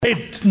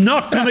It's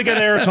not going to get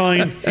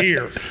airtime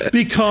here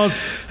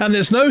because... And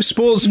there's no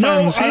sports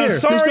fans here.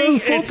 Sorry, there's no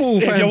football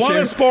fans if you want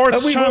here. a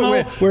sports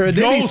channel, we're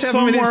go nearly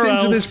 7 minutes somewhere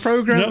into else. this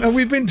program, and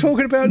we've been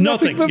talking about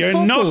nothing but You're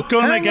football. not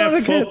going to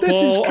get football This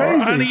is or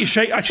crazy. any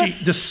shape. Actually,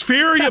 the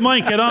sphere you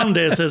might get on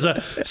this is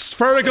a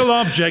spherical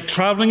object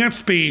travelling at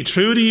speed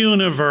through the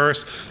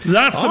universe.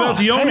 That's about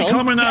the only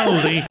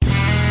commonality.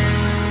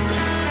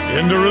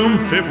 In the room,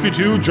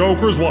 52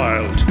 Jokers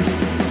Wild.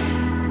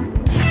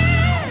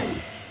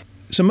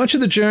 So much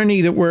of the journey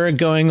that we're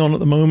going on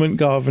at the moment,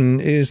 Garvin,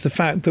 is the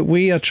fact that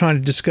we are trying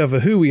to discover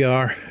who we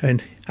are.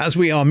 And as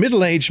we are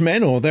middle-aged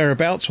men or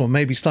thereabouts, or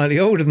maybe slightly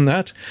older than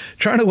that,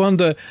 trying to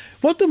wonder,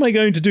 what am I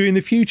going to do in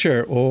the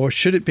future? Or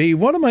should it be,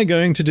 what am I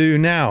going to do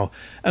now?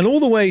 And all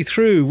the way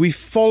through, we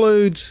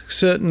followed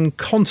certain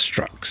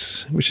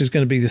constructs, which is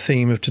going to be the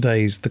theme of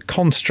today's, the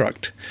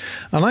construct.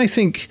 And I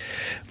think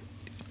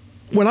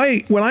when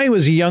I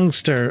was a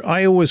youngster,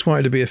 I always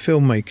wanted to be a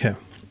filmmaker.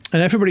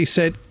 And everybody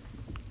said,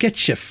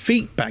 get your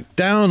feet back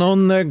down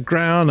on the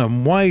ground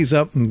and wise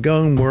up and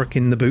go and work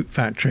in the boot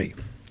factory,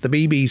 the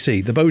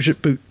BBC, the Beaujolais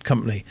Boot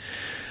Company.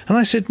 And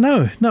I said,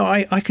 no,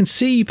 I can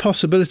see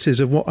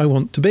possibilities of what I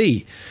want to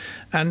be.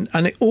 And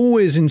it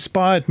always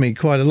inspired me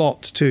quite a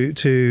lot to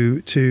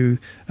get into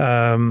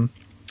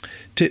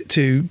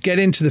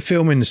the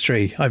film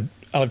industry.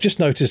 I've just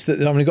noticed that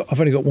I've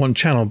only got one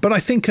channel, but I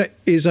think it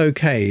is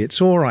okay.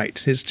 It's all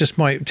right. It's just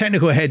my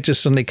technical head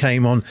just suddenly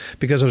came on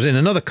because I was in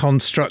another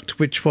construct,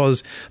 which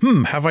was,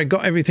 have I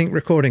got everything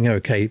recording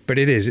okay? But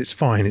it is. It's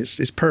fine.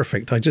 It's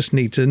perfect. I just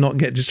need to not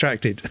get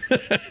distracted.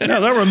 Now,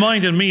 that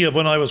reminded me of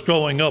when I was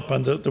growing up,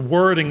 and the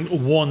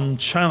wording one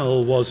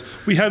channel was,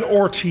 we had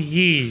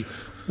RTE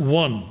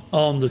 1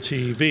 on the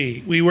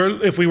TV.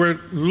 If we were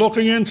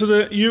looking into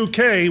the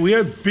UK, we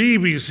had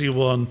BBC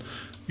 1.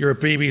 You're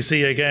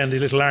BBC again, the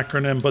little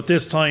acronym, but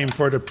this time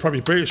for the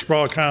probably British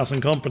Broadcasting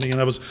Company,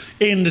 and I was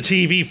in the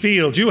TV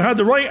field. You had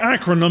the right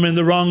acronym in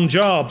the wrong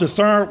job to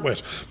start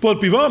with. But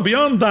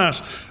beyond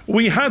that,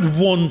 we had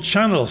one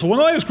channel. So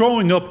when I was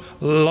growing up,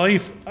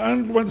 life,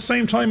 and at the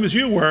same time as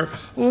you were,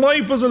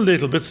 life was a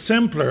little bit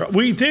simpler.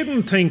 We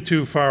didn't think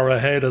too far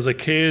ahead as a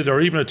kid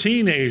or even a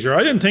teenager.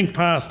 I didn't think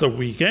past the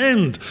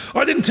weekend.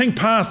 I didn't think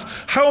past,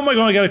 how am I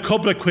going to get a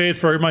couple of quid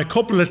for my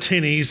couple of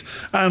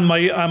tinnies and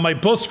my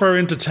bus fare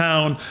into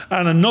town,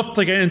 and enough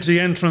to get into the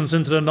entrance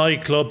into the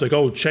nightclub to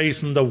go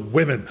chasing the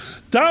women.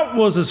 That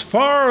was as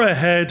far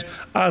ahead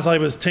as I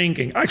was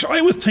thinking. Actually,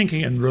 I was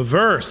thinking in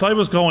reverse. I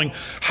was going,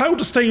 how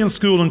to stay in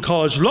school and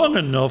college long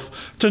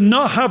enough to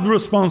not have the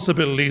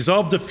responsibilities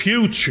of the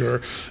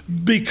future,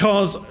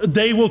 because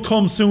they will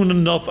come soon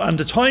enough, and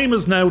the time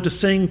is now to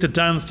sing, to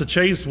dance, to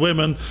chase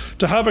women,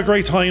 to have a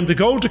great time, to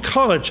go to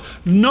college,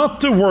 not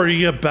to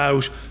worry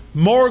about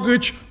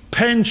mortgage,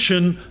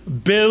 pension,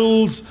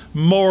 bills,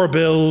 and more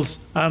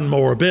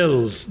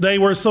bills. They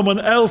were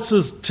someone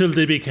else's till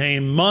they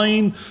became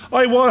mine.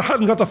 I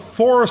hadn't got the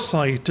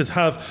foresight to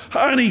have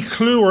any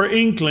clue or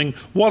inkling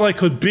what I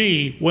could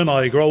be when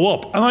I grow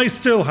up. And I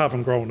still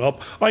haven't grown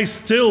up. I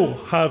still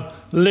have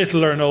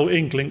little or no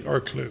inkling or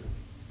clue.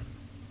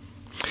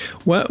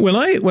 Well, when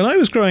I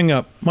was growing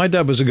up, my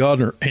dad was a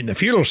gardener in the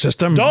feudal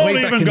system. Don't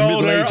even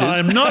go there.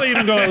 I'm not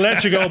even going to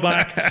let you go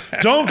back.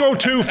 Don't go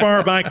too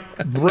far back.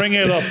 Bring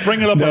it up a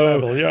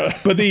level. Yeah.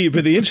 But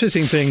the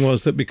interesting thing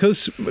was that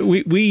because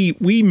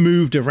we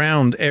moved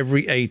around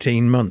every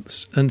 18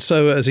 months, and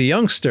so as a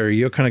youngster,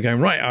 you're kind of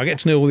going, right, I'll get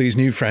to know all these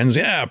new friends.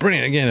 Yeah,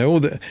 brilliant. Again,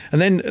 and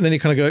then you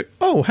kind of go,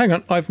 oh, hang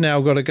on, I've now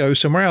got to go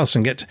somewhere else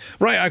and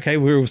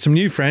we're with some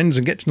new friends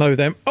and get to know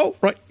them. Oh,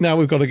 right, now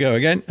we've got to go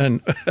again.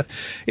 And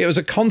it was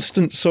a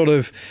constant sort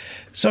of,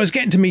 so I was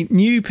getting to meet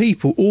new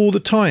people all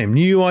the time,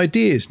 new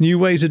ideas, new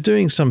ways of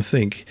doing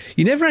something.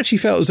 You never actually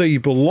felt as though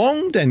you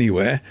belonged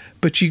anywhere,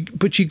 but you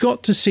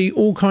got to see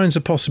all kinds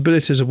of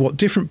possibilities of what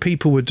different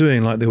people were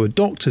doing. Like there were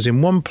doctors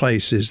in one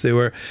places, there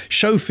were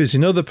chauffeurs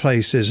in other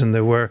places, and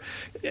there were,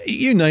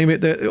 you name it,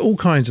 there all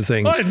kinds of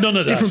things. I had none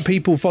of that. Different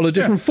people follow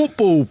different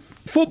football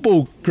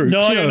groups.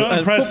 No, you're not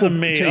impressing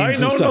me. I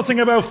know nothing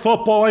about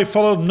football. I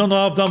followed none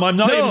of them. I'm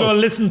not even going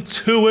to listen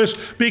to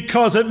it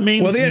because it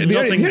means nothing to me.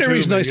 The only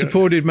reason I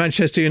supported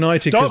Manchester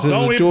United because of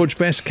the George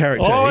Best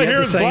character. Oh, he had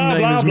the same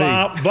name as me.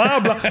 Blah,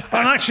 blah.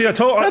 And actually,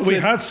 we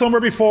had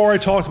somewhere before I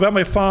talked about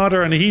my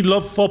father, and he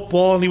loved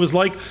football, and he was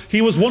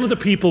one of the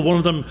people, one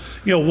of them,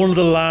 one of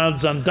the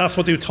lads, and that's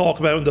what they would talk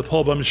about in the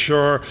pub, I'm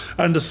sure,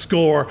 and the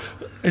score.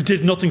 It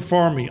did nothing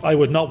for me. I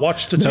would not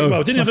watch the TV.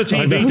 I didn't have a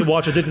TV to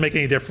watch. It didn't make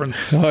any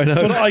difference. I know.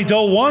 But I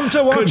don't want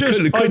to watch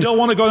it. I don't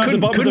want to go down the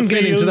bottom of the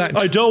field.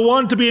 I don't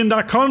want to be in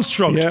that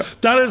construct. Yep.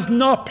 That is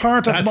not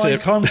part of my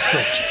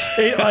construct.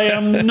 I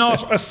am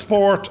not a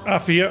sport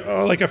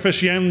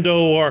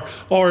aficionado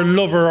or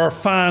lover or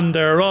fan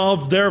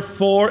thereof.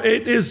 Therefore,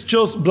 it is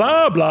just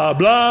blah, blah,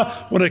 blah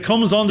when it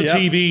comes on the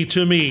TV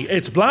to me.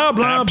 It's blah,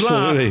 blah,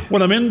 blah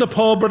when I'm in the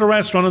pub or the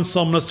restaurant and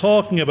someone is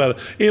talking about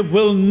it. It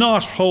will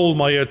not hold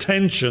my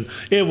attention.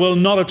 It will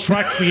not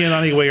attract me in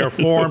any way or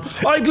form.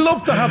 I'd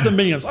love to have the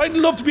millions. I'd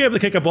love to be able to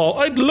kick a ball.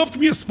 I'd love to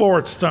be a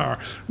sports star.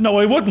 No,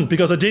 I wouldn't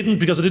because I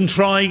didn't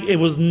try. It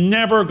was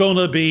never going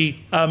to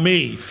be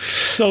me.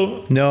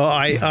 So no,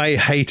 I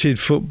hated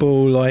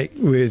football like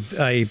with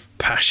a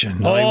passion.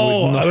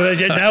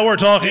 Now we're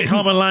talking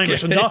common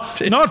language.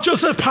 Not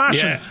just a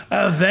passion,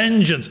 a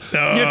vengeance.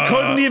 You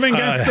couldn't even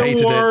get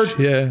the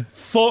word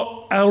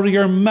foot out of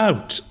your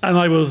mouth, and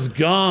I was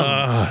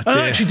gone. And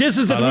actually, this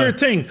is the weird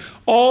thing.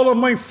 All of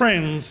my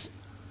friends,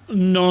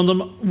 none of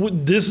them.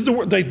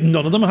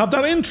 None of them have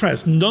that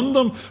interest. None of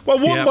them. Well,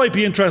 one might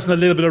be interested in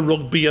a little bit of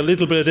rugby, a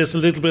little bit of this, a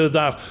little bit of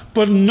that,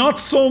 but not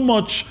so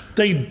much.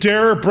 They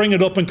dare bring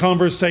it up in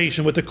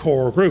conversation with the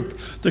core group.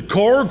 The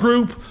core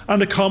group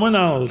and the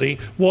commonality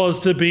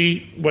was to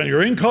be when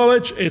you're in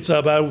college. It's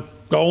about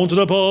going to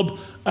the pub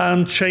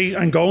and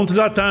going to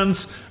that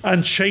dance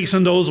and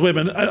chasing those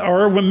women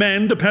or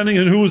men, depending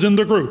on who's in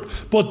the group.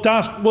 But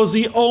that was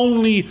the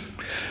only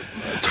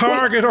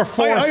target or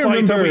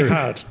foresight that we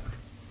had.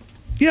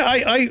 Yeah,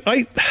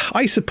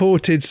 I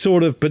supported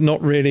sort of, but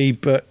not really,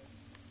 but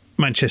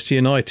Manchester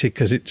United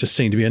because it just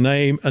seemed to be a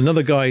name.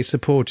 Another guy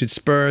supported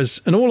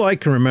Spurs, and all I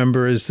can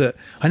remember is that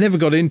I never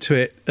got into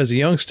it as a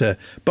youngster,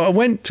 but I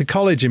went to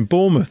college in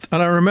Bournemouth,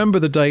 and I remember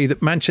the day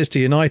that Manchester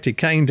United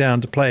came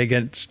down to play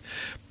against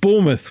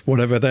Bournemouth,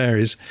 whatever there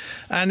is,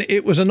 and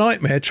it was a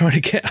nightmare trying to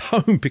get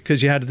home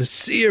because you had the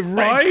sea of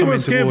red coming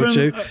towards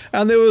you,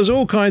 and there was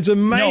all kinds of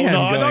mayhem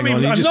going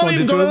on. You just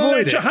wanted to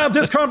avoid it. Have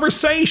this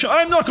conversation.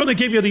 I'm not going to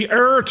give you the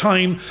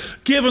airtime.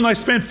 Given I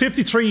spent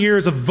 53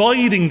 years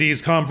avoiding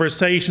these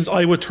conversations,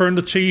 I would turn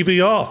the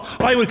TV off.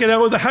 I would get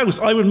out of the house.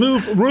 I would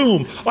move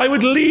room. I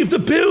would leave the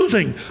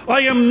building.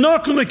 I am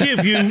not going to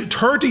give you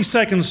 30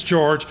 seconds,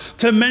 George,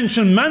 to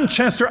mention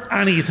Manchester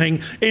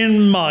anything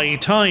in my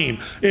time.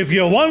 If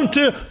you want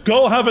to,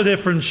 go have a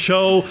different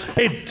show.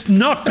 It's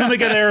not going to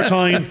get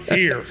airtime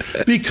here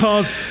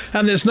because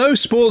there's no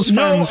sports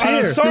fans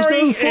here. Sorry, there's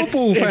no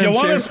football fans. If you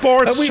want a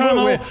sports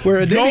channel,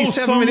 we're nearly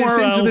 7 minutes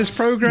into this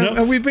program,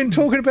 and we've been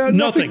talking about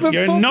nothing but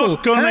You're football.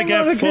 Not going to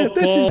get football.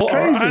 This is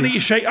crazy. Or any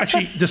shape.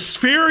 Actually, the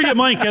sphere you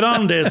might get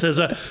on this is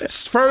a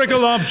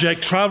spherical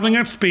object traveling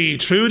at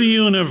speed through the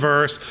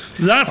universe.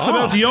 That's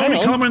about the only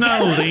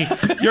commonality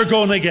you're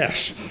going to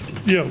get.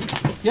 Yep.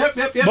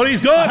 But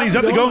he's gone. He's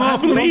had to go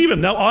off and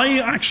leaving. Now, I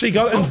actually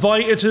got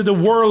invited to the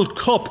World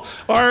Cup.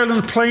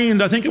 Ireland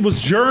playing, I think it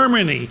was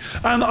Germany.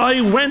 And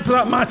I went to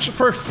that match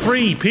for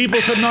free.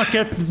 People could not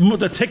get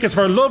the tickets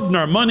for love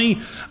nor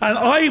money. And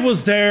I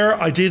was there.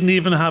 I didn't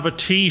even have a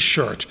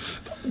T-shirt.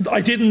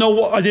 I didn't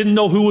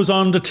know who was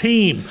on the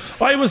team.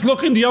 I was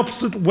looking the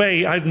opposite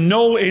way. I had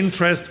no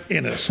interest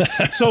in it.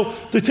 So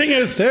the thing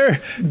is,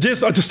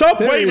 to stop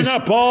waving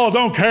that ball.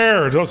 Don't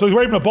care. So he's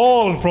waving a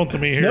ball in front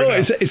of me here. No,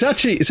 it's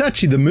actually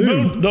the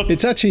moon.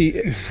 It's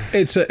actually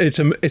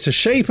it's a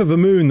shape of a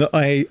moon that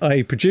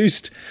I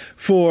produced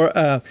for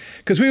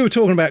because we were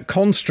talking about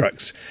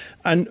constructs.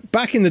 And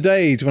back in the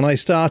days when I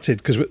started,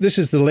 because this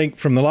is the link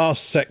from the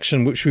last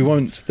section, which we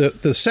won't,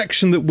 the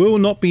section that will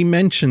not be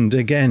mentioned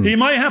again. He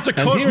might have to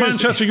cut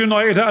Manchester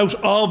United out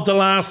of the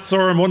last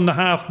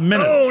 1.5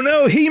 minutes. Oh,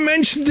 no, he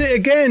mentioned it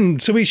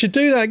again. So we should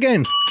do that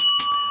again.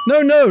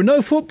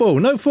 No football.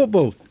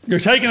 You're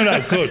taking it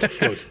out.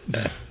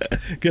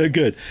 Good.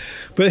 Good.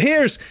 But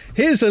here's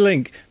the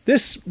link.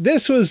 This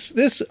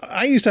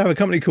I used to have a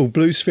company called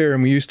Blue Sphere,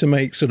 and we used to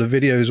make sort of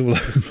videos all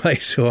over the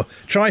place, or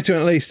try to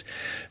at least.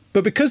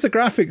 But because the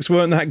graphics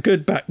weren't that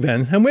good back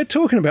then, and we're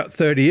talking about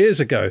 30 years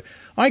ago,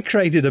 I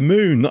created a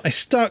moon that I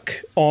stuck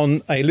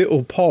on a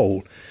little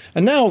pole.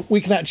 And now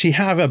we can actually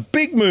have a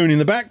big moon in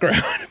the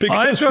background.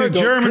 I've got a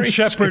German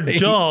Shepherd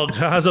dog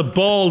that has a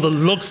ball that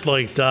looks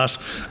like that,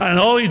 and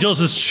all he does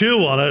is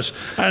chew on it.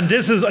 And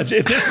if this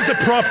is the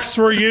props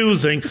we're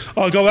using,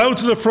 I'll go out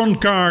to the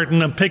front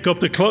garden and pick up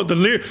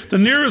the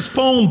nearest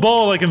foam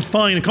ball I can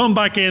find and come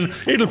back in.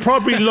 It'll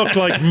probably look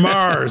like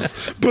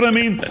Mars. But I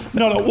mean,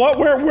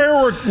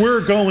 where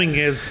we're going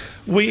is,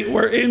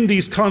 we're in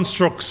these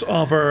constructs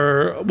of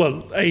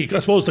I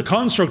suppose the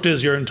construct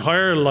is your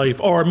entire life,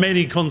 or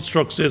many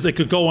constructs is it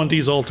could go on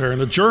these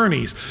alternate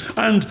journeys.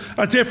 And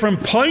at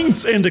different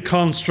points in the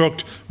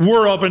construct,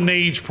 we're of an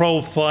age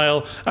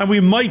profile, and we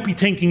might be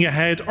thinking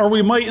ahead, or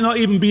we might not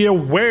even be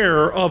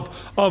aware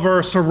of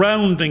our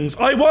surroundings.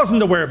 I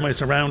wasn't aware of my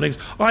surroundings.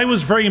 I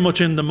was very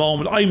much in the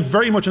moment. I'm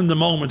very much in the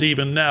moment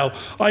even now.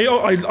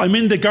 I'm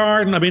in the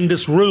garden, I'm in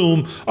this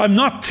room. I'm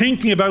not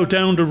thinking about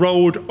down the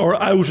road or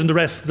out in the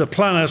rest of the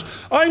planet.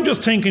 I'm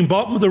just thinking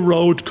bottom of the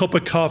road, cup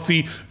of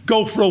coffee,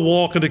 go for a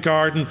walk in the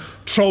garden,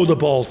 throw the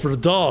ball for the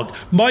dog.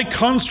 My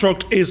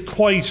construct is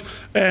quite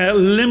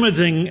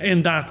limiting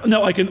in that.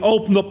 Now I can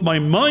open up my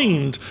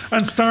mind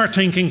and start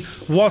thinking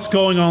what's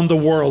going on in the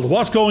world,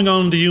 what's going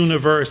on in the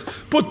universe.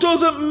 But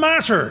does it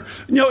matter?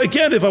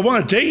 Again, if I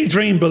want to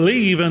daydream,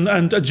 believe,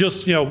 and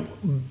just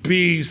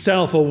be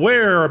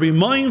self-aware or be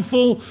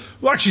mindful.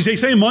 Well, actually, they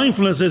say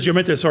mindfulness is you're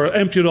meant to sort of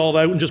empty it all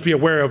out and just be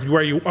aware of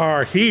where you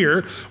are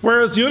here.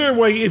 Whereas the other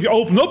way, if you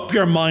open up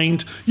your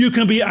mind, you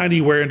can be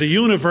anywhere in the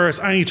universe,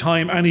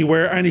 anytime,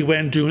 anywhere,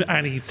 anywhen, doing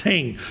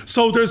anything.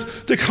 So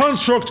the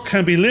construct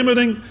can be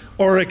limiting,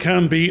 or it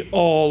can be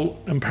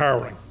all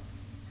empowering.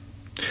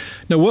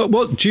 Now,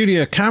 what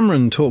Julia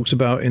Cameron talks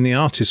about in The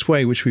Artist's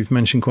Way, which we've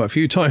mentioned quite a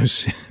few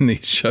times in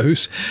these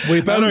shows,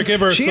 we better give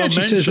her some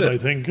mention, that, I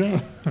think.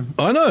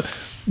 I know.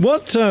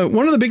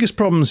 One of the biggest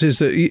problems is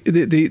that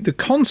the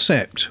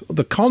concept,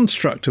 the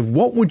construct of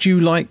what would you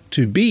like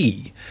to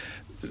be,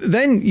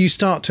 then you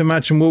start to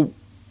imagine, well,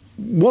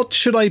 what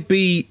should I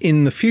be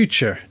in the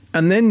future?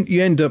 And then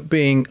you end up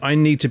being, I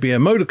need to be a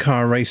motor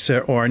car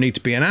racer, or I need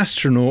to be an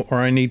astronaut, or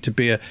I need to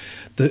be a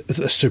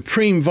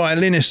supreme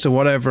violinist, or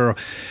whatever.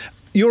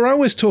 You're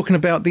always talking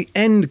about the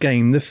end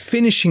game, the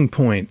finishing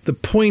point, the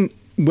point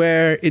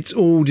where it's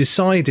all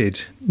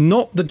decided,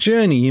 not the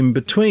journey in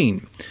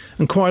between.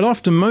 And quite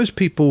often, most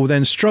people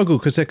then struggle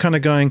because they're kind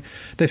of going,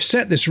 they've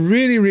set this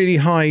really, really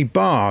high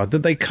bar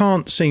that they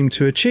can't seem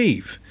to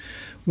achieve.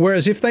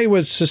 Whereas if they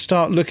were to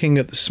start looking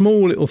at the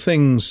small little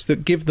things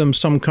that give them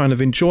some kind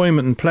of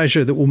enjoyment and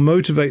pleasure that will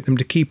motivate them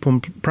to keep on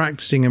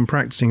practicing and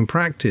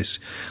practice,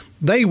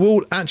 they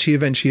will actually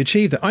eventually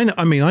achieve that. I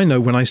know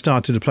when I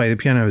started to play the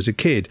piano as a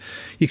kid,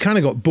 you kind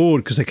of got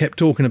bored because they kept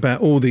talking about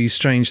all these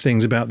strange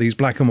things about these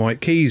black and white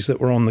keys that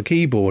were on the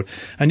keyboard,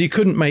 and you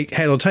couldn't make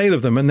head or tail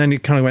of them. And then you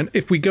kind of went,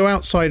 if we go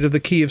outside of the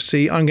key of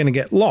C, I'm going to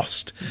get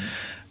lost.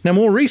 Now,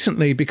 more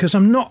recently, because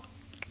I'm not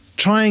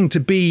trying to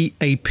be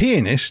a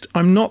pianist,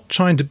 I'm not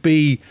trying to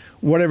be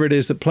whatever it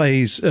is that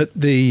plays at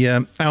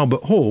the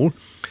Albert Hall,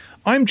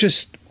 I'm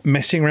just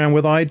messing around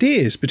with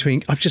ideas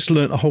I've just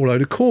learnt a whole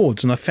load of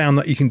chords, and I found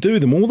that you can do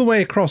them all the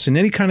way across in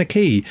any kind of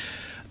key.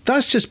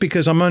 That's just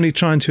because I'm only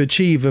trying to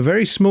achieve a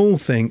very small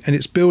thing, and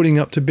it's building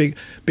up to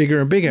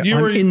bigger and bigger.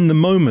 I'm in the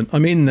moment.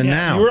 I'm in the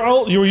now.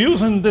 You were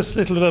using this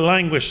little bit of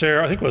language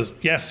there, I think it was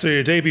yesterday or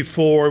the day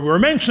before. We were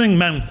mentioning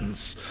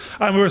mountains,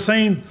 and we were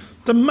saying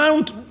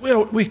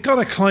the we've got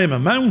to climb a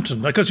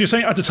mountain. Because you're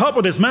saying at the top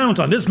of this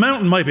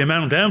mountain might be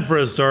Mount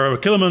Everest or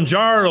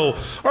Kilimanjaro,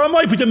 or it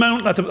might be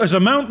there's a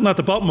mountain at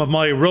the bottom of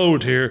my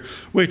road here,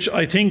 which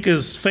I think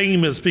is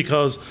famous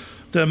because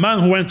the man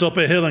who went up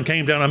a hill and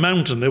came down a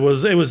mountain, it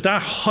was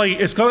that height.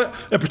 It's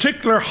got a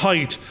particular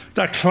height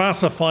that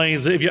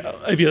classifies it,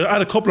 if you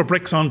add a couple of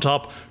bricks on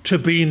top, to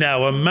be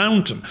now a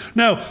mountain.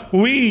 Now,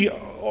 we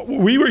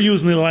were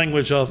using the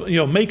language of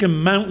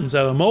making mountains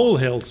out of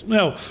molehills.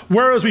 Now,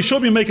 whereas we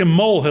should be making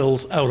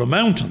molehills out of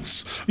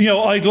mountains.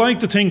 I'd like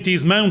to think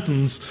these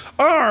mountains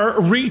are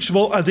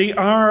reachable and they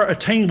are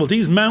attainable.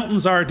 These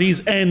mountains are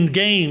these end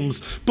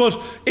games. But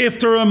if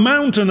they're a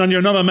mountain and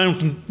you're not a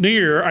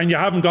mountaineer, and you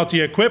haven't got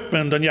the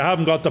equipment, and you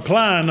haven't got the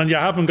plan, and you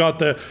haven't got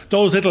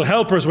those little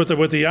helpers with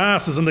the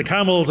asses and the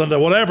camels and the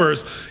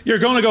whatevers, you're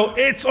going to go,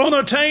 it's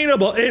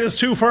unattainable. It's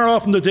too far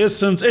off in the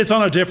distance. It's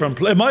on a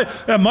different. It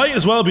might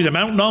as well be the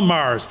mountain on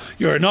Mars.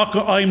 I'm not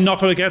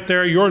going to get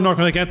there. You're not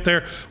going to get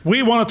there.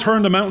 We want to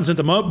turn the mountains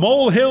into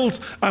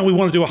molehills, and we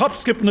want to do a hop,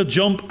 skip, and a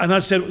jump. And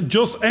as I said,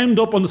 just end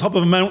up on the top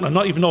of a mountain and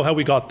not even know how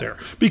we got there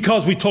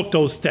because we took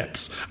those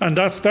steps. And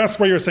that's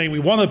where you're saying we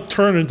want to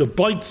turn into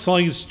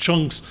bite-sized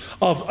chunks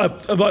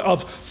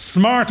of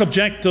smart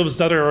objectives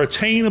that are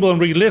attainable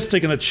and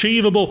realistic and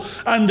achievable,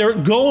 and they're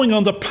going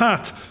on the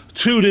path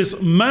to this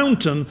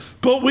mountain,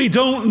 but we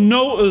don't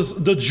notice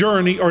the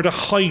journey or the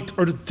height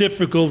or the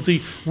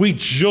difficulty. We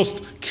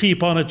just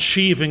keep on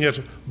achieving it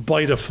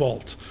by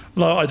default.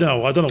 Now, I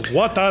don't know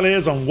what that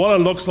is and what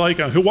it looks like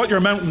and what your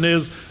mountain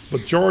is,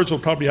 but George will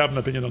probably have an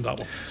opinion on that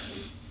one.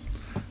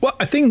 Well,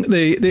 I think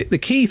the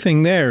key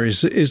thing there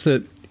is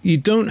that you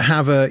don't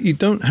have a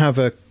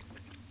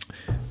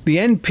the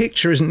end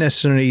picture isn't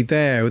necessarily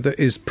there that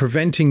is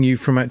preventing you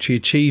from actually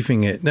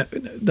achieving it.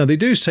 Now they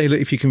do say that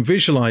if you can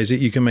visualize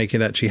it, you can make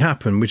it actually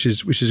happen, which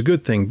is a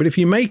good thing. But if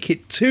you make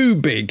it too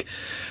big,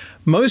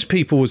 most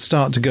people would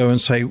start to go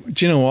and say,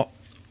 do you know what?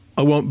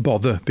 I won't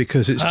bother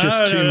because it's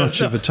just too much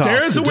of a task.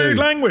 There's a weird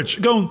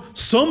language going.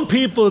 Some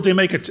people,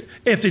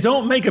 if they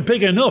don't make it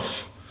big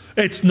enough,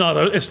 it's not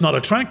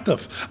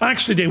attractive.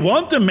 Actually, they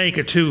want to make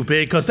it too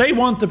big because they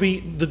want to be.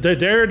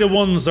 They're the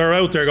ones that are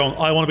out there going,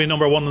 I want to be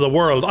number one in the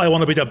world. I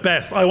want to be the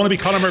best. I want to be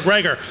Conor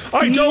McGregor.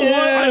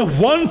 I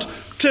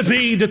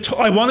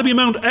want to be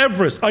Mount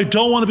Everest. I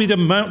don't want to be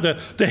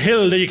the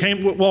hill that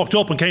you walked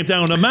up and came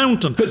down a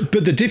mountain. But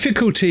the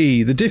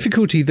difficulty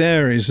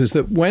there is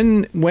that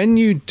when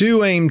you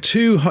do aim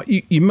too high,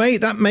 you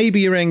may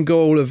be your end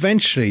goal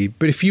eventually.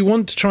 But if you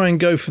want to try and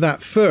go for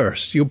that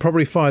first, you'll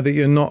probably find that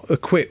you're not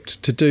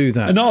equipped to do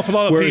that. An awful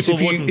lot of people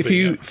wouldn't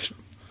be.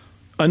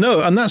 I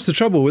know, and that's the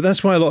trouble.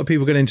 That's why a lot of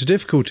people get into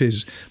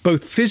difficulties,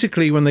 both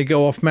physically when they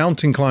go off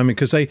mountain climbing,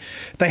 because they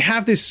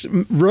have this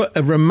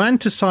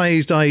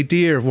romanticized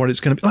idea of what it's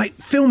going to be. Like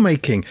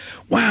filmmaking.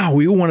 Wow,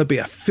 we all want to be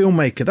a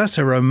filmmaker. That's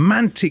a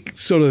romantic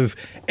sort of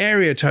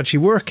area to actually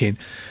work in.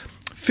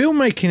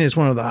 Filmmaking is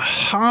one of the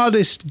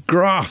hardest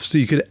grafts that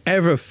you could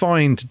ever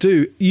find to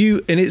do.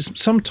 And it's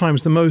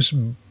sometimes the most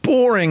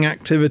boring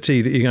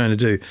activity that you're going to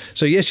do.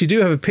 So yes, you do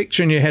have a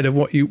picture in your head of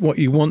what you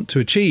want to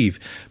achieve,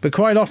 but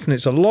quite often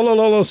it's a lot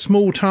of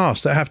small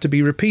tasks that have to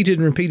be repeated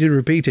and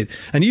repeated.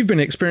 And you've been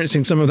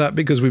experiencing some of that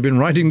because we've been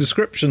writing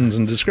descriptions.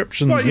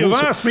 Well, you've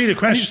asked me the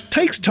question. It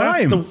takes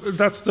time.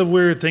 That's the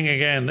weird thing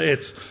again.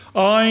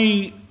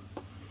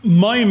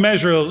 My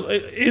measure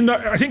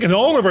I think in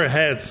all of our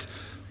heads,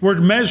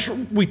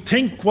 we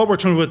think what we're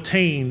trying to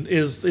attain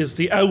is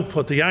the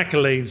output, the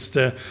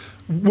accolades,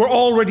 we're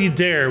already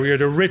there. You're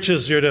the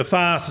richest, you're the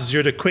fastest,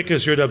 you're the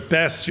quickest, you're the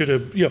best,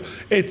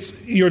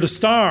 you're the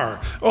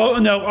star. Oh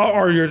no,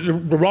 or you're the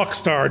rock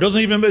star. It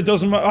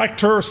doesn't matter,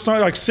 actor, star,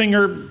 like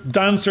singer,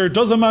 dancer,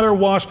 doesn't matter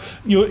what.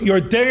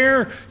 You're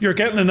there, you're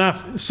getting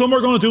enough. Some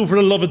are going to do it for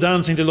the love of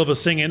dancing, the love of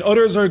singing.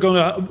 Others are going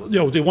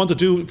to, they want to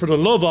do it for the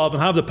love of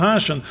and have the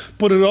passion.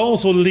 But it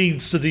also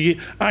leads to the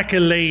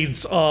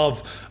accolades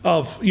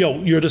of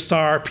you're the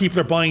star.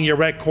 People are buying your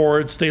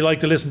records. They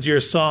like to listen to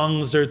your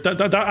songs.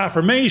 That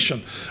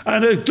affirmation.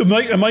 And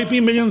it might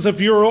be millions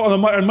of euro,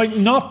 and it might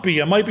not be.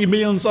 It might be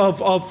millions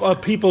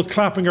of people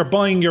clapping or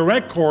buying your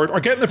record or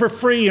getting it for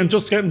free and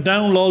just getting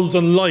downloads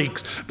and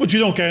likes, but you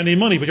don't get any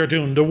money, but you're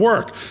doing the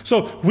work.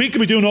 So we could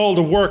be doing all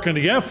the work and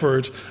the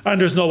effort and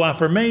there's no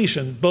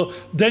affirmation. But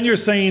then you're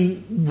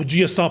saying, do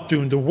you stop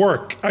doing the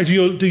work? Do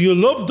you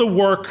love the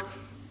work,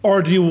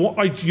 or do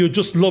you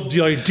just love the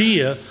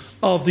idea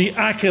of the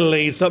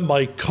accolades that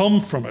might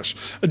come from it?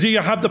 Do you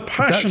have the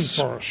passion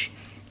for it?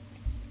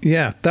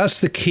 Yeah,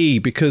 that's the key,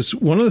 because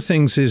one of the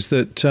things is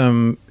that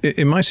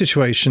in my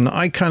situation,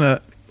 I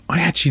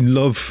actually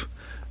love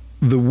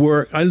the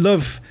work. I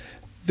love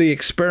the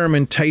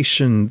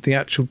experimentation, the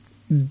actual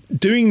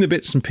doing the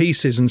bits and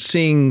pieces and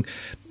seeing,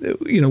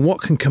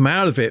 what can come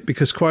out of it,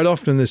 because quite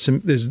often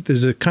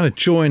there's a kind of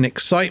joy and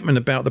excitement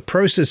about the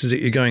processes that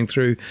you're going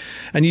through,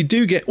 and you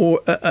do get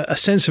a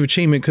sense of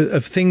achievement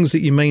of things that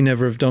you may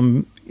never have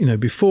done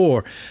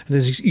before,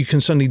 and you can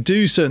suddenly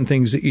do certain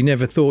things that you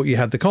never thought you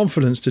had the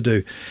confidence to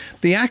do.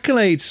 The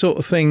accolade sort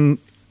of thing,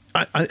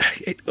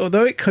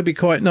 although it could be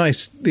quite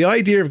nice, the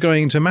idea of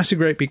going to a massive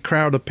great big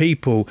crowd of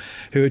people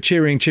who are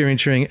cheering,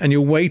 and you're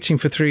waiting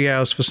for 3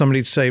 hours for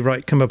somebody to say,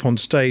 right, come up on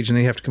stage, and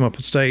then you have to come up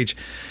on stage,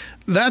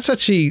 that's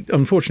actually,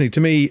 unfortunately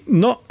to me,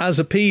 not as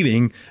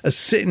appealing as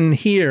sitting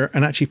here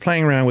and actually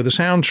playing around with a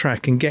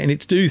soundtrack and getting it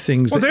to do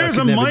things. Well, that there's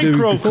I could a never do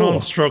micro before.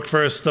 construct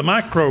versus the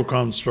macro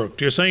construct.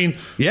 You're saying,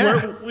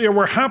 yeah,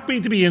 we're happy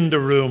to be in the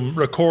room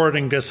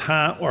recording this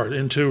or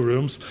in 2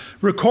 rooms,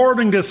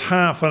 recording this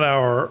half an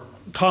hour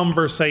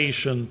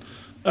conversation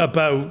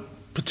about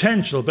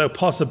potential, about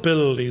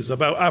possibilities,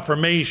 about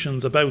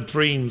affirmations, about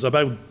dreams,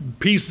 about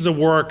pieces of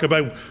work,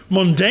 about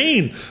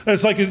mundane.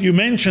 It's like you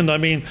mentioned, I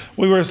mean,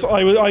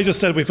 I just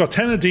said we've got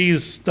 10 of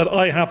these that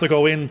I have to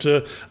go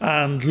into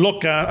and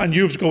look at, and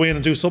you have to go in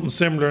and do something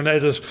similar and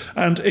edit,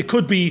 and it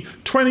could be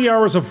 20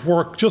 hours of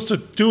work just to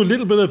do a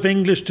little bit of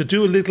English, to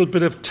do a little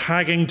bit of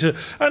tagging,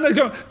 and I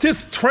go,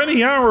 this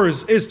 20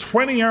 hours is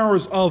 20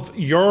 hours of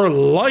your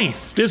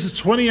life. This is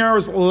 20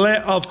 hours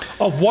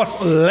of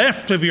what's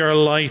left of your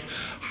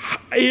life.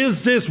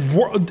 Is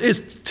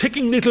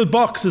ticking little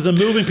boxes and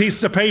moving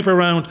pieces of paper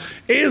around,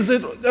 is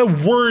it a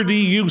worthy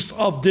use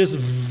of this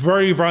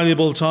very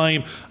valuable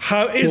time?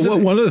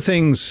 One of the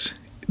things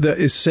that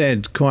is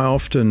said quite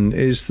often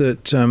is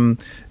that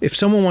if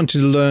someone wanted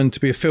to learn to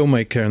be a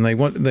filmmaker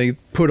and they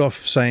put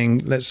off saying,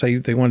 let's say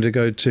they wanted to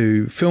go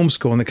to film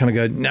school, and they kind of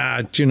go,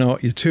 nah, do you know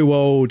what, you're too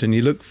old and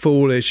you look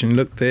foolish and you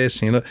look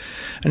this and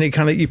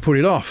you put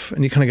it off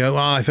and you kind of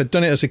go, if I'd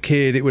done it as a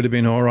kid it would have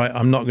been all right,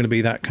 I'm not going to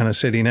be that kind of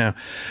silly now.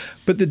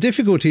 But the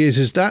difficulty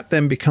is that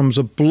then becomes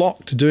a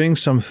block to doing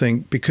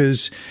something,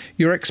 because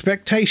your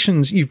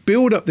expectations, you've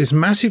built up this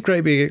massive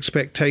great big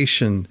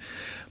expectation.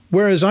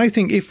 Whereas I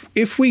think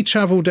if we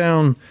travel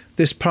down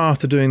this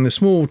path of doing the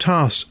small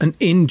tasks and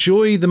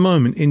enjoy the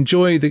moment,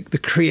 enjoy the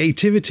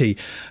creativity.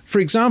 For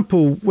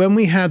example, when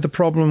we had the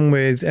problem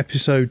with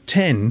episode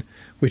 10,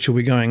 which will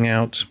be going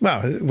out,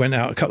 well, it went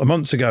out a couple of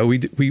months ago. We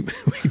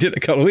did it a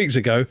couple of weeks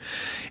ago.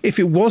 If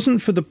it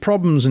wasn't for the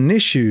problems and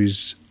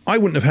issues, I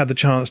wouldn't have had the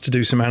chance to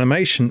do some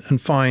animation and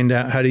find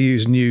out how to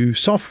use new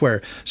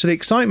software. So the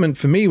excitement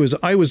for me was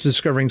I was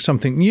discovering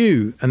something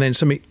new, and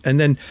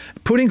then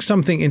putting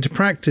something into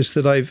practice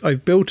that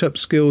I've built up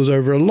skills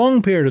over a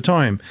long period of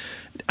time.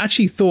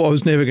 Actually thought I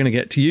was never going to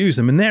get to use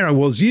them, and there I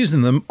was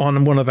using them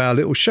on one of our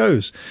little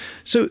shows.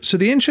 So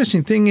the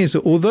interesting thing is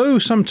that although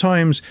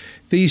sometimes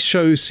these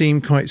shows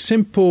seem quite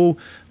simple,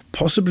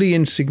 possibly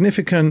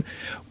insignificant,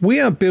 we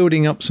are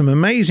building up some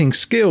amazing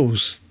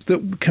skills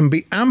that can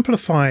be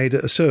amplified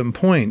at a certain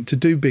point to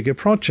do bigger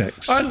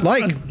projects,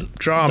 like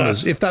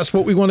dramas, if that's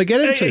what we want to get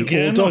into,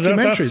 again, or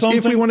documentaries,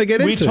 if we want to get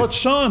into. We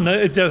touched on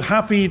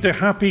the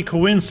happy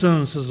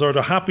coincidences or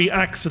the happy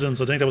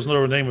accidents. I think that was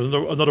another name of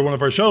another one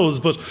of our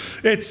shows. But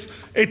it's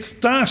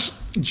that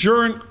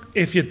during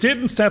if you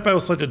didn't step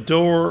outside the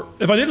door,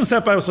 if I didn't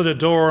step outside the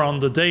door on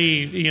the day,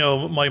 you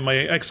know, my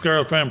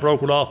ex-girlfriend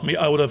broke it off me,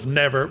 I would have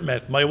never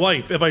met my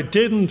wife. If I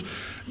didn't,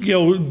 you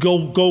know,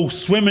 go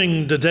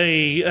swimming the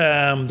day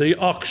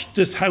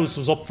this house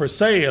was up for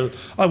sale,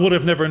 I would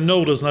have never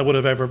noticed and I would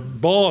have ever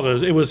bought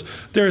it.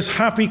 There's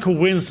happy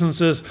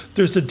coincidences.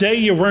 There's the day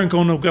you weren't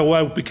going to go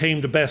out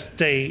became the best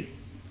day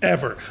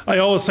ever. I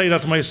always say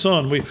that to my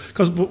son,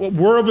 because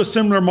we're of a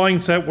similar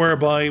mindset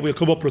whereby we'll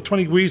come up with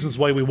 20 reasons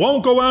why we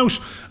won't go out,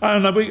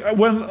 and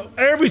when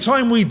every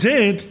time we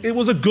did, it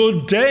was a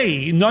good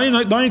day.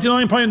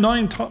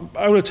 99.9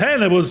 out of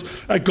 10, it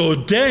was a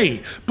good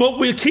day. But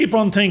we'll keep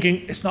on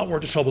thinking, it's not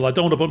worth the trouble. I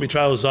don't want to put my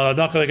trousers on. I'm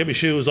not going to get my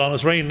shoes on.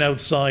 It's raining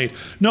outside.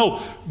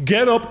 No,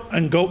 get up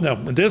and go. Now,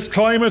 in this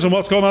climate and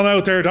what's going on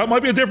out there, that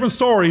might be a different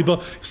story,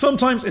 but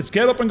sometimes it's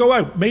get up and go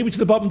out, maybe to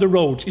the bottom of the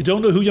road. You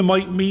don't know who you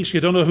might meet.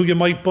 You don't know who you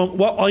might bump,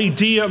 what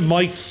idea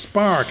might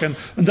spark. And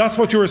that's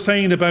what you were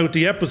saying about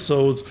the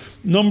episodes.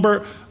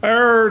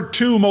 Our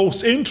two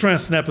most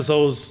interesting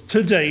episodes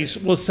to date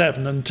was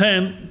 7 and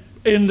 10,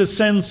 in the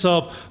sense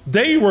of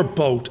they were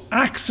both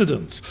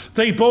accidents.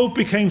 They both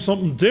became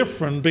something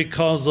different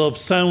because of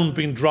sound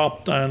being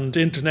dropped and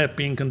internet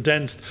being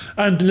condensed,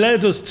 and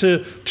led us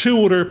to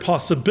two other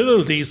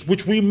possibilities,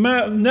 which we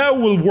now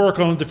will work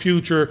on in the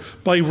future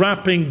by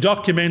wrapping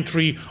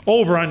documentary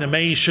over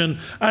animation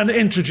and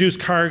introduce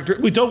character.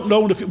 We don't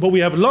know, but we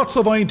have lots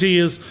of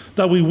ideas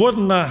that we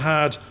wouldn't have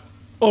had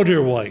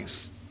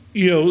otherwise.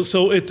 You know,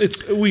 so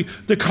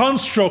the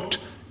construct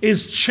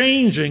is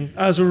changing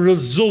as a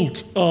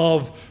result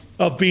of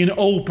being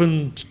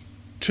open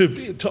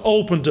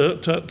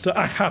to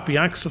happy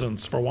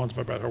accidents, for want of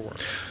a better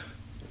word.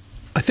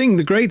 I think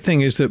the great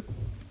thing is that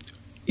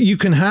you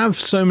can have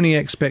so many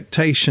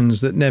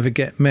expectations that never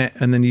get met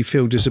and then you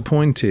feel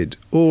disappointed,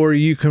 or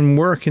you can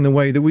work in the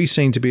way that we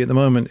seem to be at the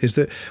moment, is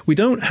that we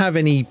don't have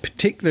any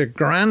particular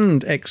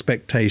grand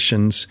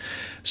expectations.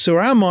 So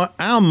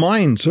our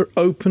minds are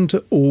open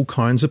to all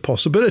kinds of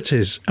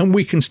possibilities and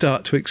we can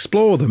start to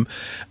explore them.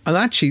 And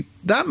actually,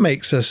 that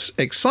makes us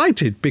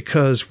excited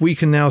because we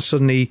can now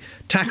suddenly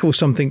tackle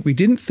something we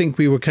didn't think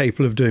we were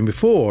capable of doing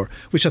before,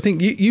 which I think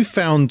you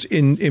found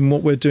in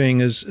what we're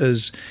doing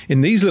as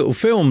in these little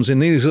films, in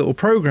these little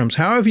programs,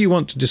 however you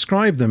want to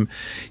describe them.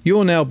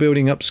 You're now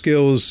building up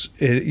skills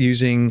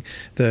using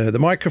the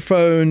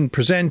microphone,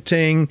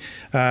 presenting,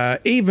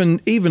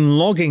 even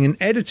logging and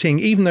editing.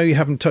 Even though you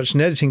haven't touched an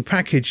editing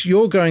package,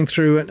 you're going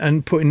through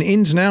and putting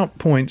ins and out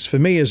points for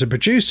me as a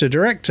producer,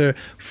 director,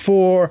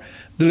 for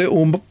the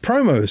little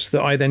promos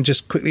that I then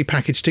just quickly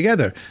package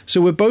together. So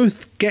we're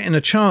both getting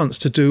a chance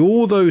to do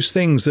all those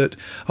things that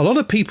a lot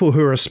of people who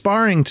are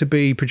aspiring to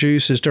be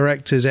producers,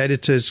 directors,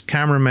 editors,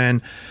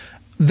 cameramen,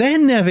 they're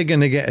never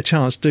going to get a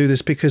chance to do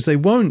this because they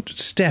won't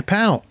step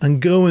out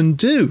and go and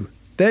do.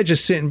 They're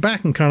just sitting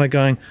back and kind of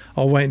going,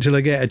 I'll wait until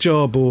I get a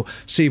job or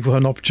see if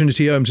an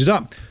opportunity opens it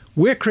up.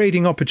 We're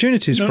creating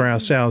opportunities for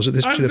ourselves at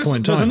this particular point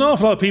in time. There's an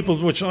awful lot of people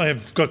which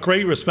I've got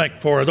great respect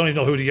for. I don't even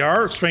know who they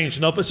are, strange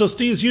enough. It's just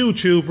these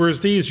YouTubers,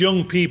 these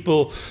young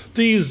people,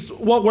 these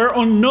what were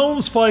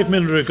unknowns 5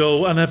 minutes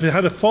ago, and if they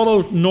had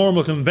followed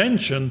normal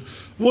convention,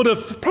 would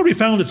have probably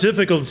found it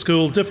difficult in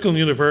school, difficult in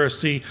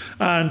university,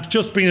 and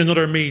just been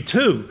another Me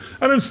Too.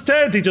 And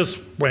instead, they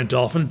just went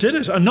off and did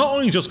it. And not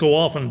only just go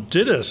off and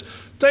did it,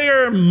 they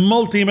are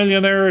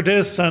multi-millionaire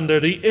this, and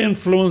they're the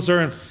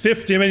influencer and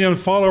 50 million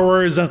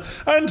followers,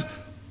 and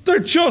they're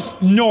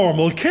just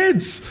normal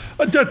kids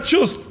that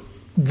just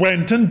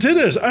went and did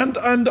it.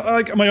 And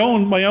like my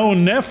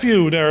own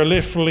nephew there,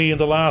 literally in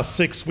the last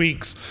 6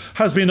 weeks,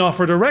 has been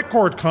offered a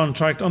record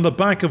contract on the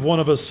back of one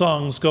of his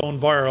songs going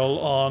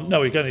viral on.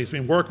 Now again, he's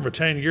been working for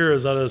 10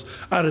 years at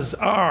his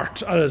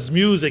art, at his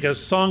music, at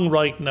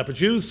songwriting, at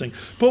producing.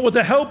 But with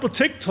the help of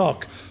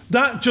TikTok,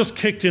 that just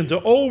kicked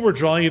into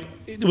overdrive.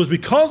 It was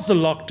because of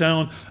the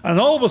lockdown, and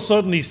all of a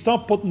sudden he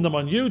stopped putting them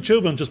on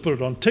YouTube and just put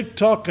it on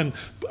TikTok, and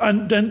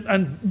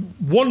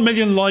 1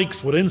 million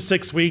likes within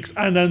 6 weeks.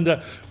 And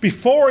then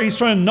before he's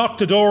trying to knock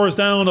the doors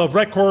down of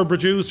record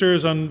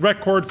producers and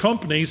record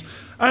companies,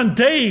 and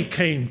they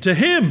came to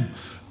him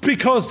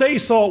because they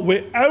saw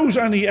without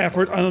any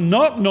effort and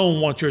not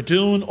knowing what you're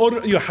doing,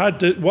 what you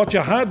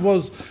had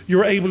was you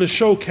were able to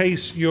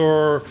showcase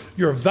your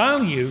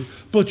value,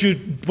 but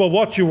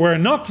what you were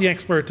not the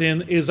expert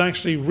in is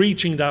actually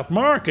reaching that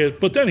market.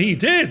 But then he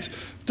did.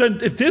 Then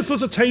if this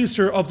was a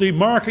taster of the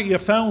market you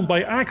found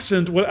by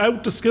accident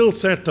without the skill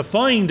set to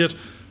find it,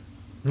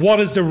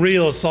 what is the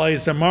real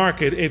size of the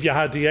market if you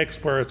had the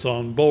experts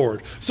on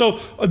board?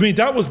 So, I mean,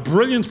 that was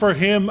brilliant for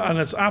him, and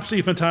it's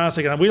absolutely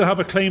fantastic. And we'll have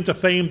a claim to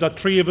fame that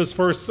 3 of his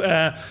first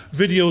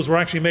videos were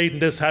actually made in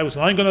this house.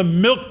 And I'm going to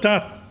milk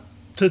that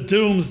to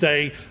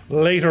doomsday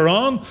later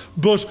on.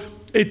 But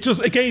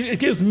it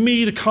gives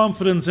me the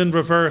confidence in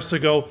reverse to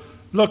go,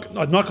 look,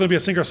 I'm not going to be a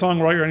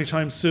singer-songwriter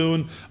anytime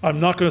soon. I'm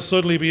not going to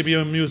suddenly be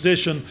a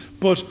musician.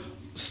 But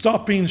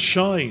stop being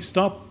shy.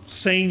 Stop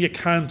saying you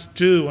can't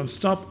do, and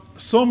stop.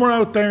 Somewhere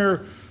out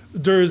there,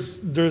 there's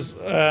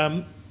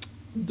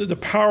the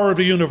power of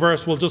the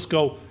universe will just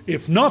go,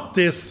 if not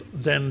this,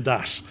 then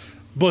that.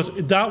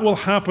 But that will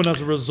happen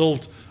as a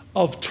result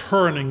of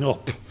turning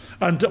up.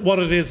 And what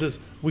it is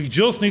we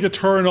just need to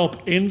turn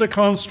up in the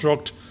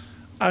construct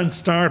and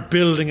start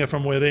building it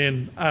from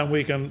within, and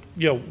we can,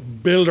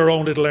 build our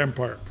own little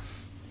empire.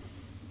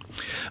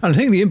 And I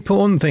think the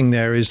important thing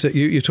there is that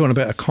you're talking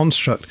about a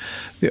construct.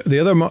 The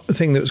other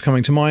thing that was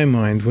coming to my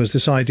mind was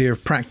this idea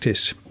of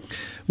practice.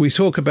 We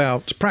talk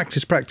about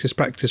practice, practice,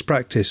 practice,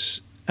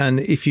 practice. And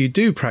if you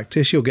do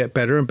practice, you'll get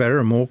better and better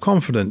and more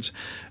confident.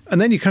 And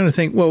then you kind of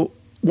think, well,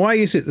 why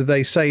is it that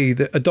they say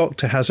that a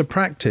doctor has a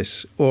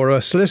practice, or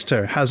a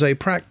solicitor has a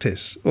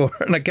practice, or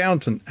an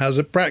accountant has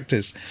a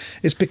practice?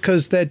 It's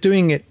because they're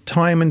doing it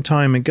time and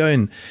time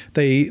again.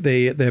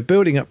 They're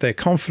building up their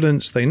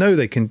confidence. They know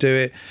they can do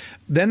it.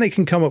 Then they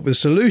can come up with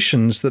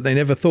solutions that they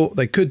never thought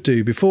they could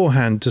do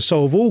beforehand to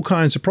solve all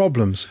kinds of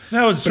problems.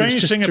 Now, the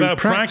strange thing about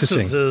practicing.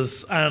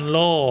 practices and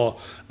law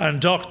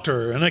and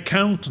doctor and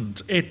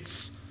accountant,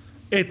 it's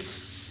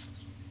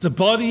the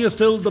body is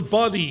still the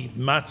body,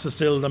 maths is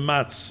still the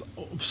maths.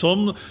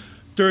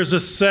 There's a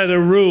set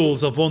of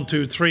rules of 1,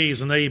 2,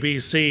 3s and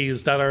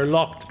ABCs that are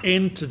locked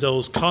into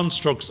those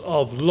constructs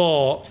of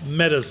law,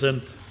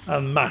 medicine,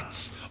 and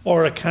maths,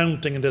 or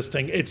accounting in this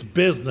thing. It's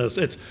business.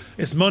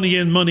 It's money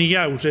in, money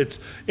out.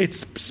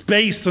 It's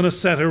based on a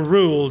set of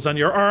rules, and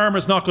your arm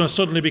is not going to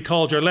suddenly be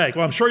called your leg.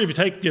 Well, I'm sure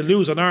if you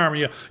lose an arm,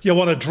 you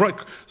want to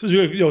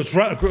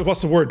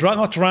what's the word?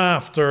 Not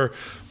draft, or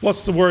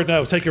what's the word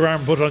now? Take your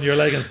arm and put it on your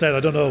leg instead. I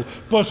don't know,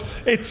 but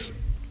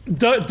it's.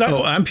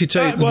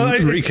 Amputate and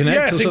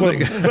reconnect or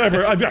something.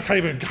 Whatever. I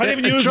can't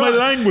even use my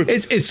language.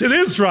 It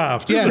is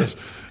draft, is it?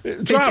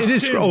 Draft, it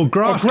is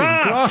grafting.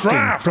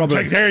 Graft.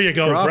 Probably. There you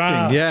go,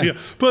 Grafting, graft. yeah.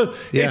 But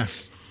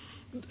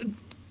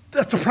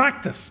that's a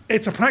practice.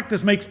 It's a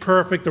practice makes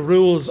perfect. The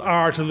rules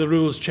are till the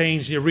rules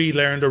change. You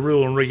relearn the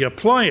rule and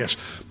reapply it.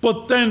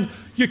 But then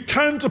you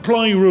can't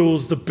apply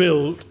rules to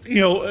build,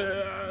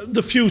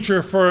 the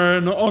future for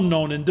an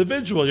unknown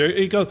individual.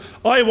 You go,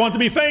 I want to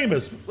be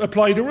famous.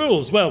 Apply the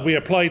rules. Well, we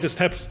apply the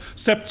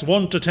steps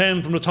 1 to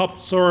 10 from the top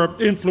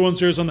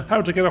influencers on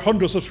how to get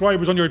 100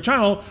 subscribers on your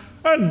channel,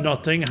 and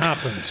nothing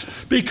happens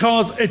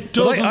because it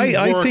doesn't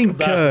work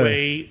that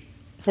way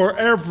for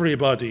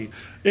everybody.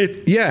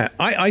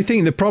 I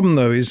think the problem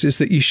though is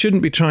that you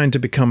shouldn't be trying to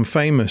become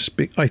famous.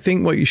 I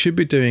think what you should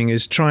be doing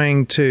is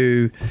trying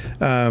to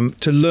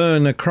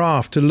learn a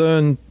craft, to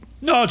learn.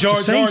 No,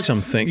 George,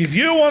 something. If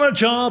you want a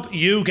job,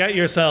 you get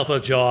yourself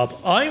a job.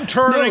 I'm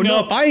turning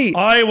up.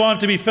 I want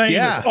to be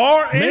famous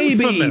or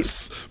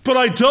infamous, but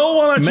I don't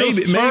want to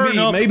just turn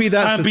up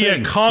and be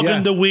a cog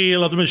in the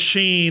wheel of the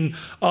machine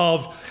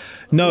of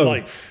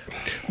life.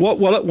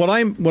 What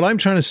I'm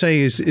trying to say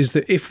is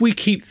that if we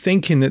keep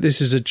thinking that this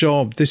is a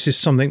job, this is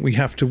something we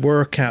have to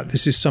work at,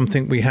 this is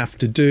something we have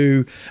to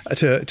do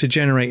to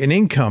generate an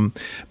income,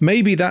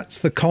 maybe that's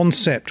the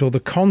concept or the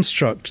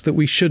construct that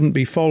we shouldn't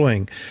be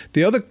following.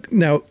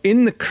 Now,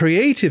 in the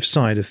creative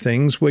side of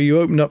things, where you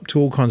open up to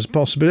all kinds of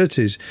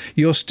possibilities,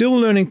 you're still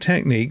learning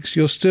techniques,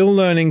 you're still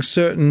learning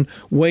certain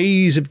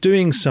ways of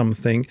doing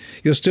something,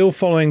 you're still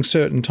following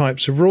certain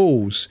types of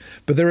rules,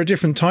 but there are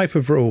different type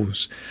of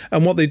rules.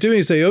 And what they do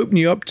is they open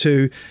you up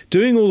to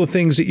doing all the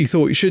things that you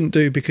thought you shouldn't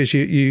do because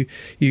you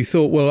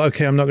thought, well,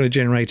 okay, I'm not going to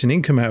generate an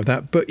income out of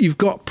that. But you've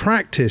got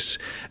practice.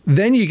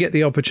 Then you get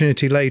the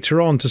opportunity later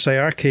on to say,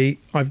 okay,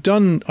 I've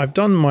done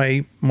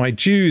my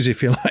dues,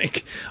 if you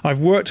like. I've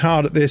worked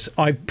hard at this.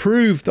 I've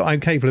proved that I'm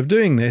capable of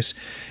doing this.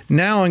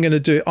 Now I'm going to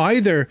do it.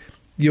 Either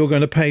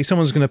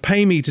someone's going to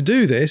pay me to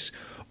do this,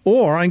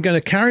 or I'm going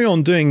to carry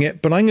on doing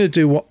it, but I'm going to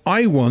do what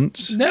I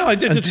want. No,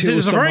 it's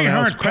a very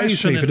hard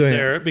question in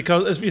there,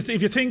 because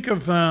if you think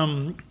of,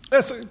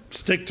 let's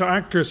stick to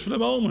actors for the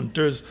moment.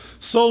 There's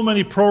so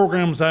many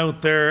programs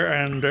out there,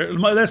 and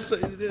let's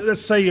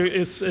say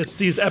it's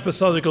these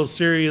episodical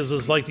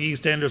series like the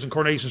EastEnders and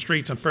Coronation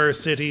Streets and Fair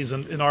Cities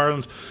in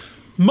Ireland.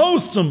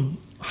 Most of them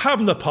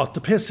haven't a pot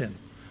to piss in.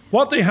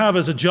 What they have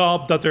is a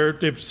job that they're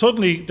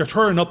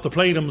turning up to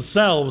play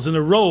themselves in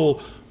a role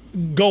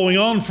going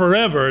on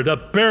forever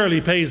that barely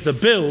pays the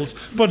bills,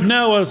 but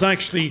now has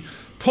actually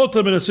put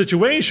them in a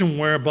situation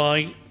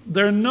whereby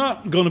they're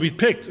not going to be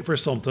picked for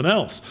something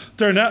else.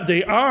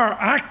 They are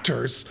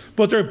actors,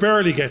 but they're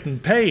barely getting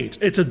paid.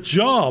 It's a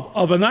job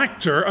of an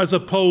actor as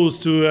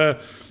opposed to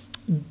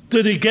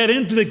did he get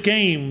into the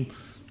game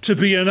to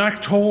be an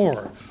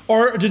actor,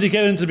 or did he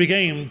get into the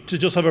game to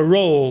just have a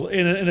role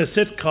in a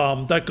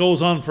sitcom that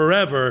goes on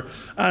forever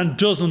and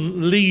doesn't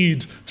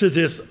lead to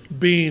this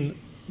being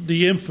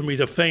the infamy,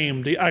 the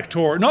fame, the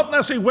actor? Not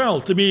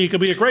necessarily to me, you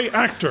could be a great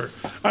actor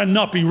and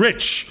not be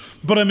rich.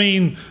 But I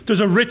mean,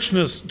 there's a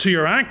richness to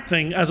your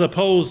acting as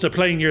opposed to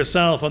playing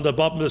yourself on the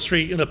bottom of the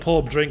street in a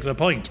pub drinking a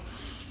pint.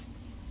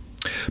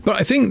 But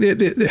I think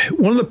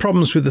one of the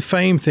problems with the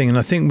fame thing, and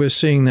I think we're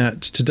seeing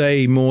that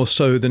today more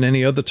so than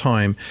any other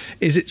time,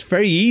 is it's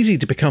very easy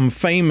to become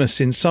famous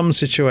in some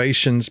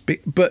situations,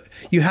 but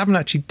you haven't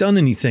actually done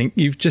anything.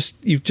 You've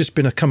just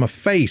become a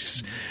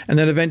face, and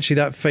then eventually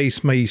that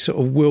face may sort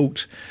of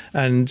wilt,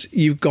 and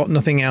you've got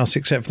nothing else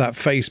except for that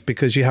face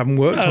because you haven't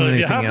worked on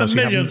anything else. You have the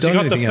millions, you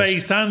got the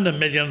face and the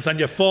millions, and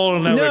you're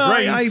falling out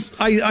with grace.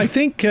 I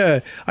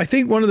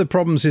think one of the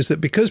problems is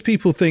that because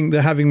people think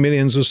that having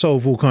millions will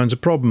solve all kinds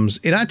of problems,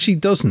 it actually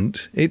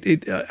doesn't.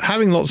 It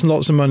having lots and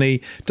lots of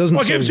money doesn't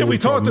solve all problems. We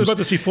talked about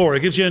this before. It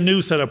gives you a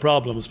new set of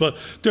problems. But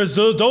there's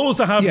those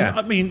that have,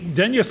 I mean,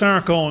 then you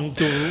start going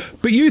to...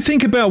 But you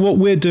think about what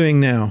we're doing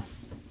now.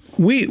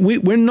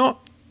 We're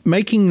not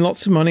making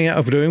lots of money out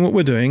of doing what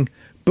we're doing,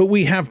 but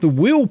we have the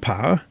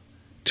willpower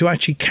to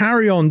actually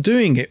carry on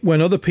doing it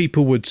when other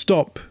people would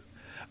stop.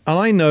 And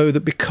I know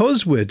that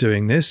because we're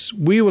doing this,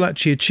 we will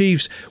actually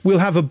we'll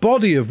have a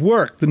body of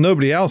work that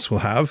nobody else will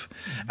have,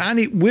 and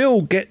it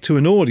will get to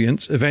an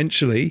audience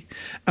eventually,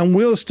 and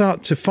we'll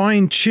start to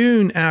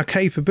fine-tune our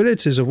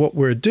capabilities of what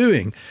we're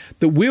doing,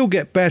 that we'll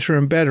get better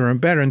and better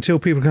and better until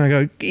people can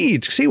go,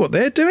 see what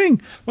they're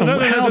doing? Well,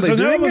 there's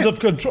an element of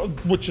control,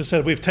 which you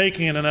said, we've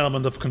taken in an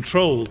element of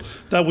control,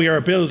 that we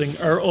are building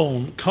our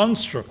own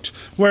construct,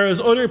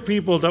 whereas other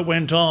people that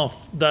went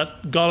off,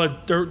 that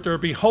they're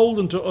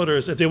beholden to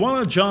others. If they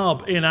want a job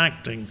in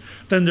acting,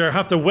 then they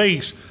have to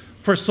wait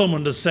for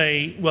someone to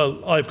say,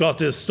 well, I've got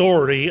this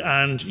story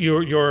and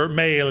you're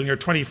male and you're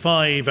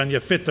 25 and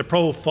you fit the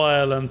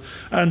profile and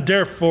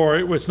therefore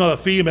it's not a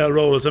female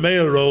role, it's a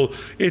male role.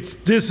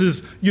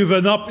 You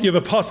have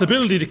a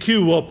possibility to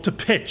queue up, to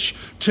pitch,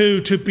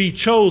 to be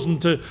chosen,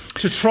 to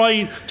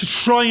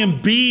try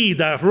and be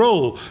that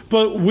role.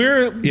 But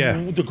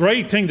the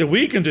great thing that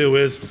we can do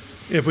is,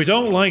 if we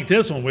don't like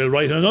this one, we'll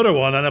write another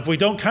one. And if we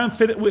can't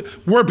fit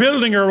it, we're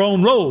building our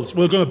own roles.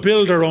 We're going to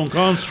build our own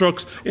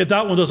constructs. If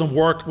that one doesn't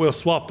work, we'll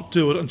swap,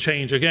 do it, and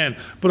change again.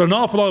 But an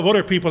awful lot of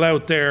other people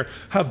out there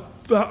are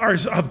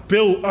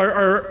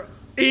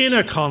in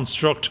a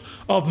construct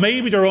of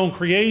maybe their own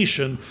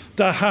creation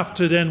that have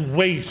to then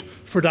wait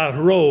for that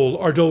role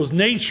or those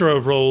nature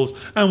of roles,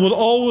 and will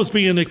always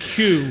be in a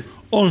queue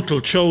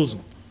until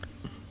chosen.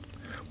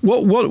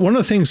 One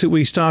of the things that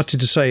we started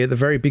to say at the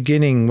very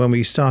beginning when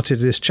we started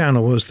this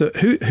channel was that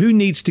who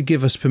needs to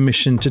give us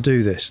permission to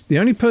do this? The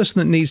only person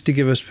that needs to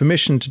give us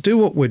permission to do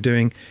what we're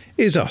doing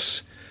is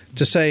us.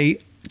 To say,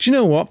 do you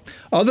know what?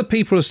 Other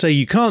people will say,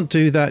 you can't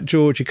do that,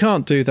 George, you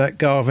can't do that,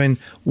 Garvin,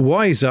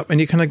 wise up. And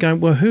you're kind of going,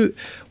 well,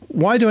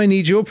 why do I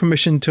need your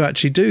permission to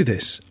actually do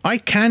this? I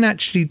can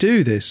actually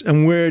do this,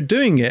 and we're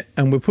doing it,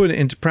 and we're putting it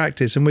into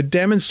practice, and we're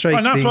demonstrating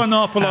and that's what an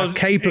awful lot of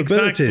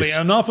capabilities.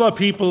 Exactly. An awful lot of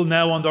people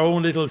now on their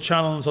own little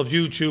channels of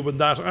YouTube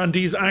and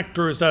these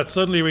actors that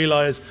suddenly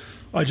realise,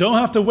 I don't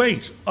have to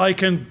wait. I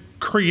can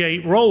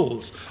create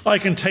roles. I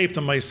can tape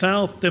them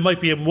myself. They might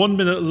be 1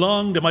 minute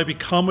long. They might be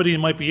comedy. They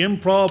might be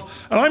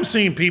improv. And I'm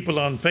seeing people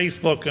on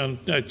Facebook and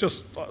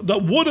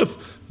that would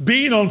have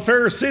been on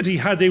Fair City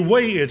had they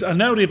waited, and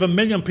now they have 1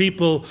 million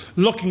people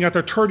looking at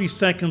their 30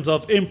 seconds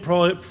of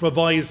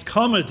improvised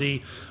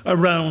comedy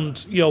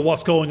around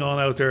what's going on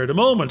out there at the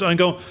moment. And I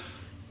go,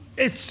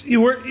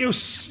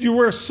 you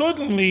were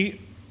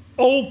suddenly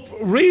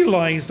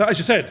realised that, as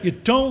you said, you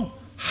don't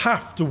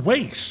have to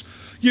wait.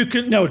 You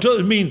can now.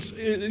 It means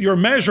your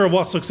measure of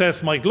what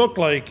success might look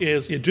like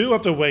is you do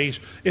have to wait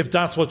if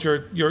that's what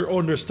your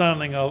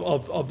understanding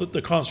of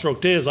the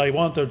construct is. I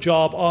want a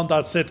job on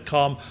that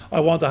sitcom. I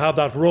want to have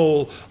that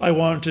role. I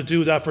want to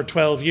do that for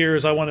 12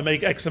 years. I want to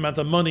make X amount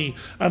of money,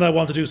 and I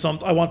want to do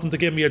something. I want them to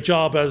give me a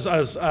job as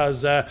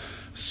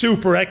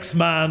Super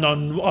X-Man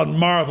on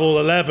Marvel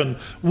 11.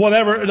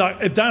 Whatever.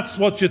 If that's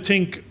what you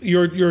think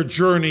your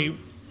journey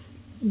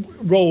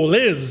role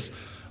is,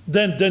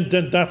 then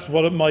that's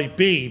what it might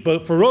be.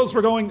 But for us,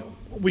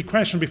 we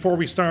questioned before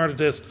we started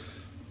this,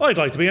 I'd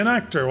like to be an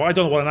actor. Well, I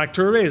don't know what an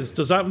actor is.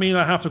 Does that mean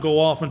I have to go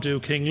off and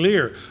do King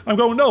Lear? I'm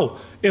going, no.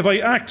 If I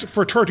act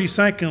for 30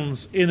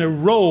 seconds in a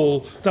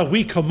role that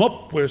we come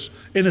up with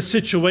in a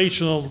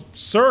situational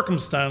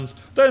circumstance,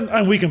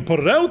 and we can put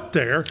it out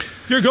there,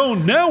 you're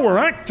going, now we're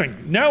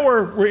acting. Now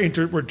we're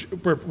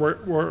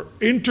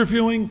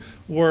interviewing,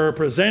 we're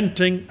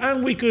presenting,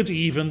 and we could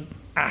even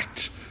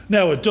act.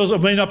 Now,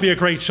 it may not be a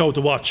great show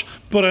to watch,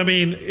 but I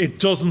mean, it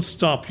doesn't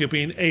stop you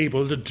being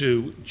able to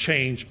do,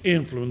 change,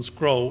 influence,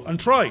 grow, and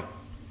try.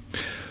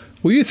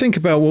 Well, you think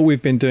about what we've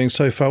been doing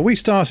so far. We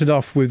started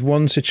off with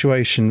one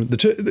situation.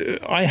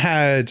 I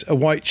had a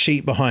white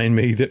sheet behind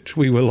me that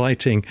we were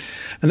lighting.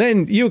 And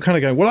then you were kind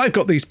of going, well, I've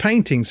got these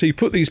paintings. So you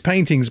put these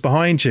paintings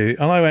behind you.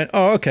 And I went,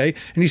 oh, okay.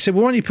 And you said,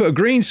 well, why don't you put a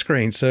green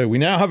screen? So we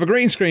now have a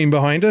green screen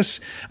behind us.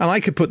 And I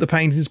could put the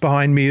paintings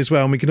behind me as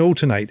well. And we can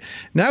alternate.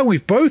 Now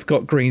we've both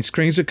got green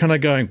screens that kind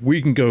of going,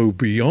 we can go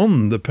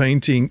beyond the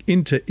painting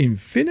into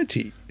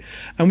infinity.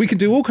 And we can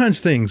do all kinds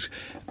of things.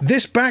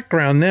 This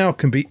background now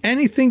can be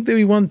anything that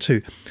we want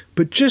to,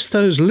 but just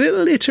those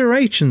little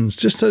iterations,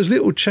 just those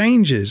little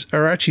changes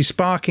are actually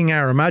sparking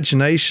our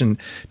imagination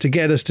to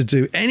get us to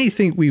do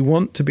anything we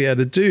want to be able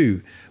to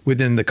do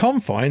within the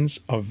confines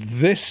of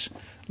this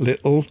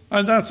little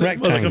And that's it. Well,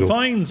 the rectangle.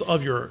 confines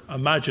of your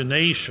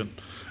imagination.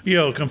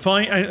 I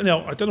don't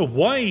know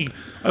why.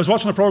 I was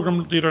watching a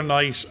program the other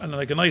night, and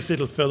like a nice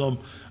little film,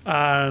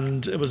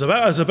 and it was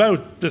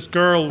about this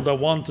girl that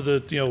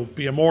wanted to,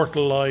 be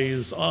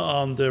immortalized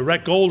on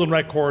the golden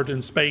record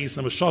in space,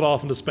 and was shot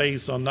off into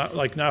space on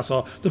like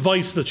NASA, the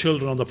voice of the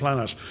children on the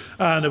planet,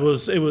 and it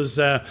was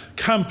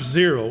Camp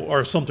Zero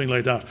or something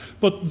like that.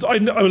 But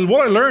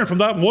what I learned from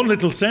that one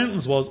little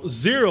sentence was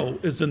zero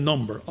is the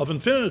number of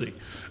infinity.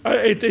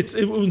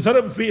 Instead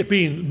of it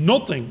being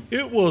nothing,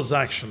 it was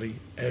actually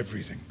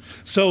everything.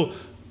 So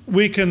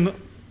we can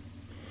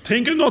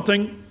think of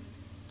nothing,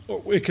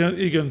 or you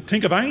can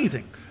think of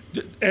anything.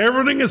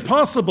 Everything is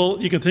possible.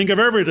 You can think of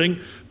everything,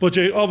 but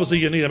obviously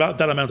you need about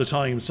that amount of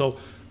time. So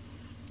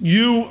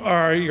you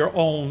are your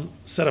own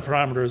set of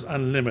parameters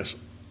and limit.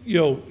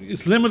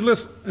 It's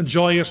limitless.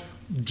 Enjoy it.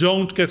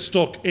 Don't get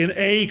stuck in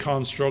a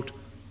construct.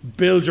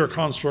 Build your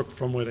construct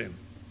from within.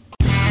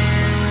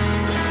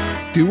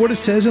 Do what it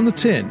says on the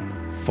tin.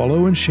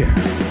 Follow and share.